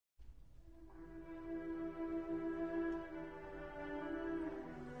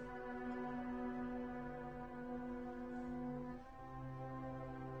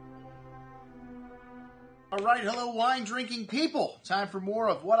right, hello wine drinking people. Time for more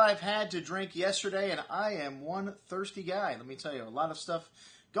of what I've had to drink yesterday, and I am one thirsty guy. Let me tell you, a lot of stuff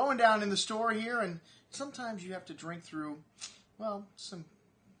going down in the store here, and sometimes you have to drink through, well, some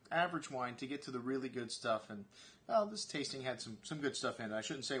average wine to get to the really good stuff. And, well, this tasting had some good stuff in it. I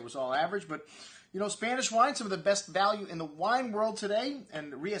shouldn't say it was all average, but, you know, Spanish wine, some of the best value in the wine world today,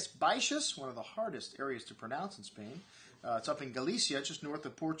 and Rías Baixas, one of the hardest areas to pronounce in Spain. It's up in Galicia, just north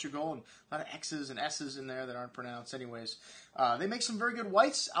of Portugal, and a lot of X's and S's in there that aren't pronounced anyways. They make some very good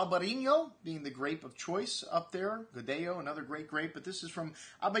whites, Albarino being the grape of choice up there, Godello, another great grape, but this is from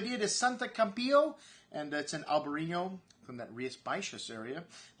Abadia de Santa Campio, and it's an Albarino from that Rías Baixas area.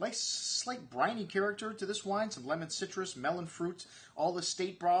 Nice, slight briny character to this wine, some lemon citrus, melon fruit, all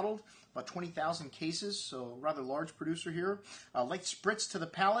estate bottled. About 20,000 cases, so rather large producer here. Light spritz to the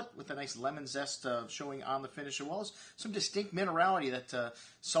palate with a nice lemon zest showing on the finish, as well as some distinct minerality, that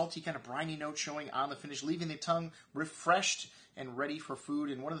salty kind of briny note showing on the finish, leaving the tongue refreshed and ready for food.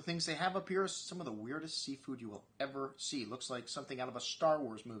 And one of the things they have up here is some of the weirdest seafood you will ever see. Looks like something out of a Star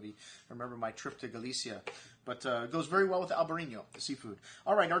Wars movie. I remember my trip to Galicia. But it goes very well with Albarino, the seafood.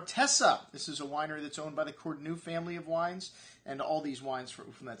 All right, Artessa. This is a winery that's owned by the Cornu family of wines, and all these wines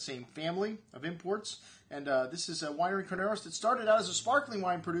from that same family of imports. And this is a winery Carneros that started out as a sparkling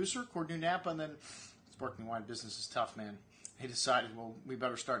wine producer, Cornu Napa, and then sparkling wine business is tough, man. They decided, well, we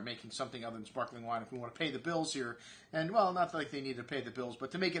better start making something other than sparkling wine if we want to pay the bills here. And, well, not like they need to pay the bills, but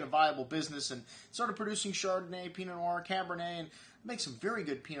to make it a viable business, and started producing Chardonnay, Pinot Noir, Cabernet, and make some very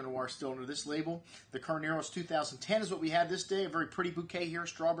good Pinot Noir still under this label. The Carneros 2010 is what we had this day. A very pretty bouquet here,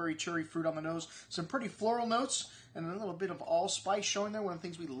 strawberry, cherry fruit on the nose, some pretty floral notes, and a little bit of allspice showing there. One of the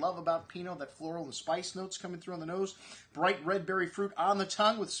things we love about Pinot, that floral and spice notes coming through on the nose. Bright red berry fruit on the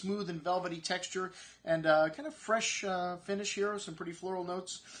tongue with smooth and velvety texture, and kind of fresh finish here, some pretty floral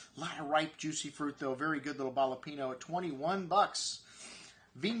notes. A lot of ripe, juicy fruit, though. Very good little bottle of Pinot at $21.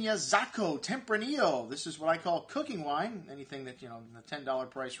 Viña Zacco Tempranillo. This is what I call cooking wine. Anything that, you know, in the $10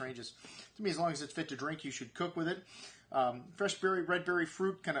 price range is, to me, as long as it's fit to drink, you should cook with it. Fresh berry, red berry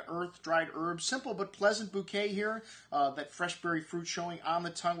fruit, kind of earth, dried herbs. Simple but pleasant bouquet here. That fresh berry fruit showing on the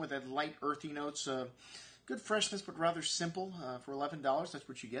tongue with that light earthy notes. Good freshness, but rather simple. For $11, that's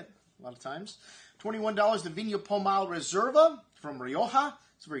what you get a lot of times. $21, the Vinho Pomal Reserva from Rioja.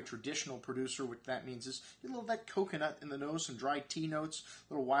 It's a very traditional producer. What that means is you get a little of that coconut in the nose, some dried tea notes,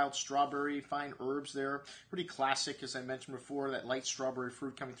 a little wild strawberry, fine herbs there. Pretty classic, as I mentioned before, that light strawberry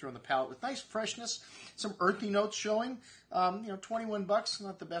fruit coming through on the palate with nice freshness, some earthy notes showing. $21,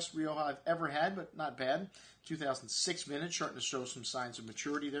 not the best Rioja I've ever had, but not bad. 2006 vintage, starting to show some signs of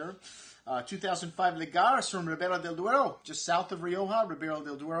maturity there. 2005 Ligares from Ribera del Duero, just south of Rioja. Ribera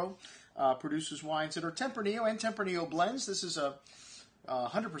del Duero produces wines that are Tempranillo and Tempranillo blends. This is a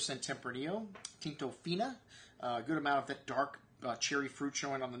 100% Tempranillo, Tinto Fina. Good amount of that dark cherry fruit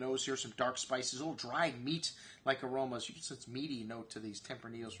showing on the nose here. Some dark spices, a little dried meat-like aromas. You get this meaty note to these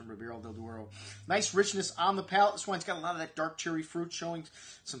Tempranillos from Ribera del Duero. Nice richness on the palate. This wine's got a lot of that dark cherry fruit showing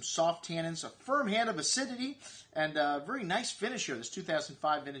some soft tannins, a firm hand of acidity, and very nice finish here. This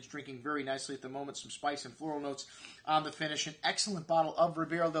 2005 vintage drinking very nicely at the moment. Some spice and floral notes on the finish. An excellent bottle of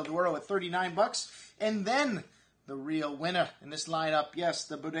Ribera del Duero at $39. And then the real winner in this lineup, yes,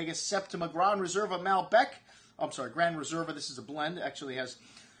 the Bodegas Septima Gran Reserva Malbec. I'm sorry, Gran Reserva. This is a blend. It actually has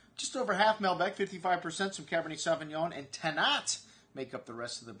just over half Malbec, 55%, some Cabernet Sauvignon, and Tannat make up the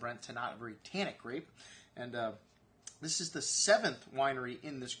rest of the Brent. Tannat, a very tannic grape. And this is the 7th winery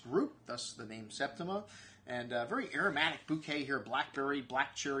in this group, thus the name Septima. And very aromatic bouquet here, blackberry,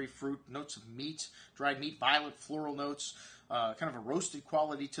 black cherry fruit, notes of meat, dried meat, violet, floral notes, kind of a roasted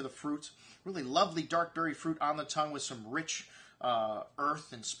quality to the fruit. Really lovely dark berry fruit on the tongue with some rich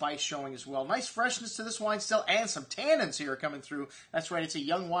earth and spice showing as well. Nice freshness to this wine still, and some tannins here coming through. That's right, it's a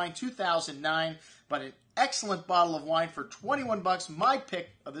young wine, 2009, but an excellent bottle of wine for $21. My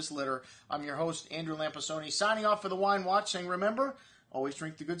pick of this litter. I'm your host, Andrew Lampasoni, signing off for the Wine Watch, saying remember, always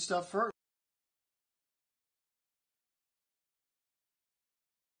drink the good stuff first.